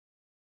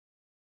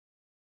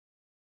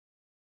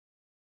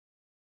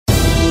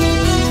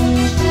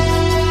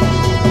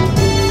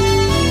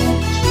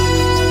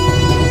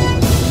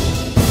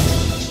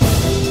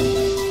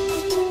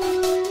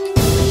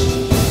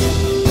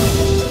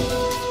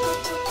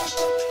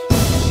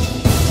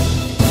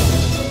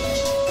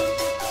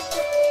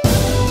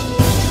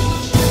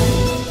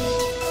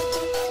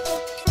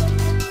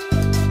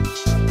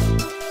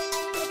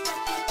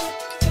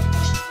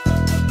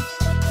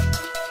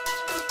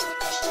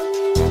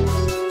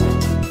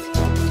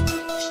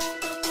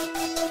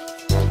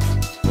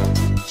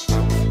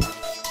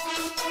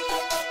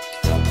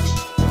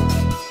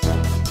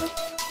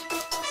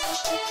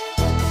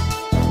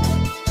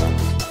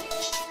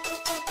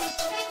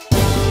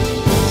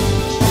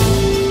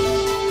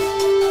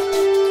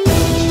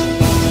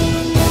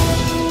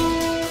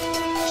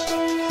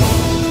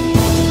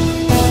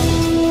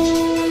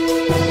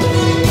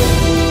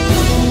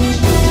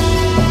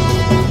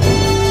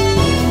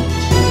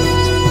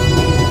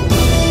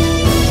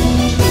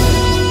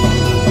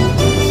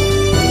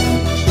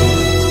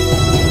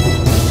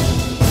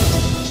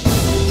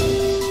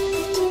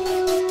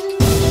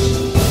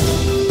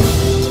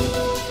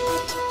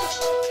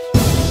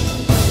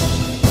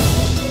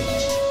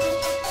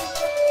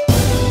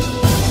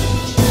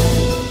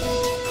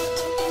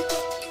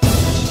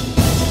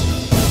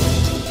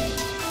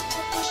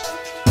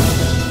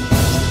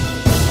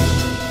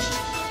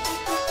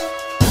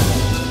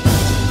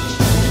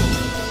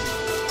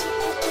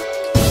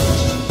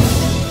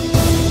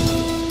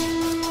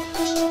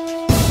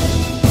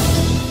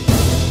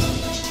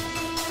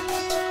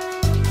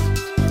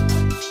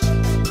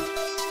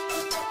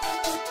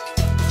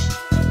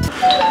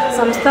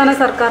സംസ്ഥാന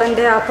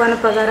സർക്കാരിൻ്റെ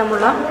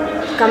ആഹ്വാനപ്രകാരമുള്ള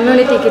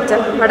community kitchen,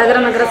 Vadakara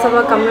നഗരസഭ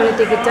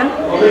കമ്മ്യൂണിറ്റി കിച്ചൺ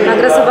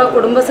നഗരസഭ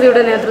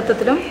കുടുംബശ്രീയുടെ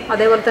നേതൃത്വത്തിലും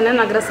അതേപോലെ തന്നെ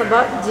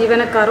നഗരസഭ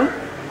ജീവനക്കാരും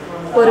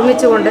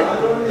ഒരുമിച്ചുകൊണ്ട്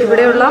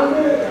ഇവിടെയുള്ള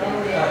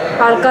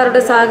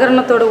ആൾക്കാരുടെ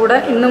സഹകരണത്തോടുകൂടെ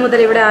ഇന്നു മുതൽ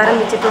ഇവിടെ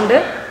ആരംഭിച്ചിട്ടുണ്ട്.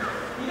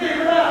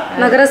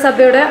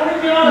 നഗരസഭയുടെ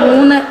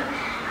 3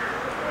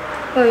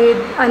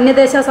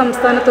 അന്യദേശ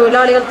സംസ്ഥാന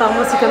തൊഴിലാളികൾ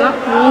താമസിക്കുന്ന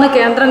 3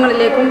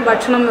 കേന്ദ്രങ്ങളിലേക്കും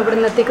ഭക്ഷണം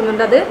ഇവിടുന്ന്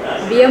എത്തിക്കുന്നുണ്ട്. അത്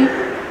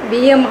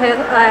BM ഹയർ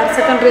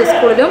സെക്കൻഡറി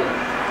സ്കൂളിലും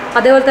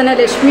അതേപോലെ തന്നെ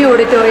ലക്ഷ്മി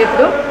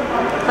ഓഡിറ്റോറിയത്തിലും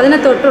അതിന്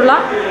തൊട്ടുള്ള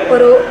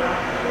ഒരു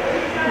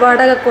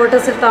വാടക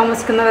ക്വാർട്ടേഴ്സിൽ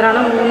താമസിക്കുന്നവരാണ്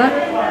 3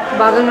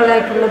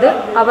 ഭാഗങ്ങളിലായിട്ടുള്ളത്.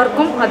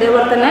 അവർക്കും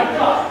അതേപോലെ തന്നെ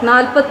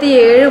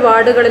 47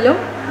 വാർഡുകളിലും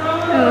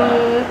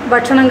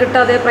ഭക്ഷണം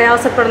കിട്ടാതെ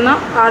പ്രയാസപ്പെടുന്ന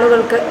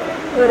ആളുകൾക്ക്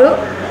ഒരു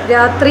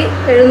രാത്രി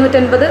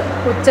 750,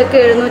 ഉച്ചയ്ക്ക്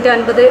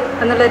 750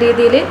 എന്നുള്ള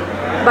രീതിയിൽ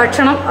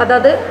ഭക്ഷണം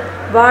അതത്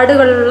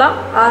വാർഡുകളിലുള്ള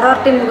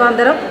RRT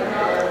മുഖാന്തരം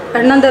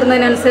എണ്ണം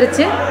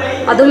തരുന്നതിനനുസരിച്ച്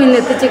അതും ഇന്ന്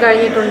എത്തിച്ച്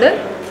കഴിഞ്ഞിട്ടുണ്ട്.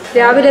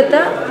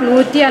 രാവിലത്തെ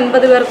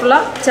 150 പേർക്കുള്ള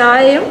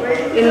ചായയും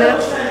ഇന്ന്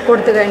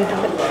കൊടുത്തു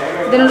കഴിഞ്ഞിട്ടുണ്ട്.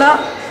 ഇതിനുള്ള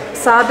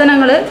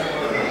സാധനങ്ങൾ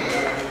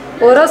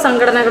ഓരോ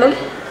സംഘടനകളും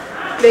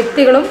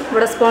വ്യക്തികളും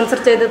ഇവിടെ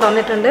സ്പോൺസർ ചെയ്ത്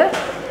തന്നിട്ടുണ്ട്.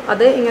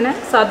 അത് ഇങ്ങനെ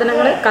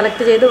സാധനങ്ങൾ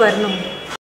കളക്ട് ചെയ്ത് വരുന്നുണ്ട്.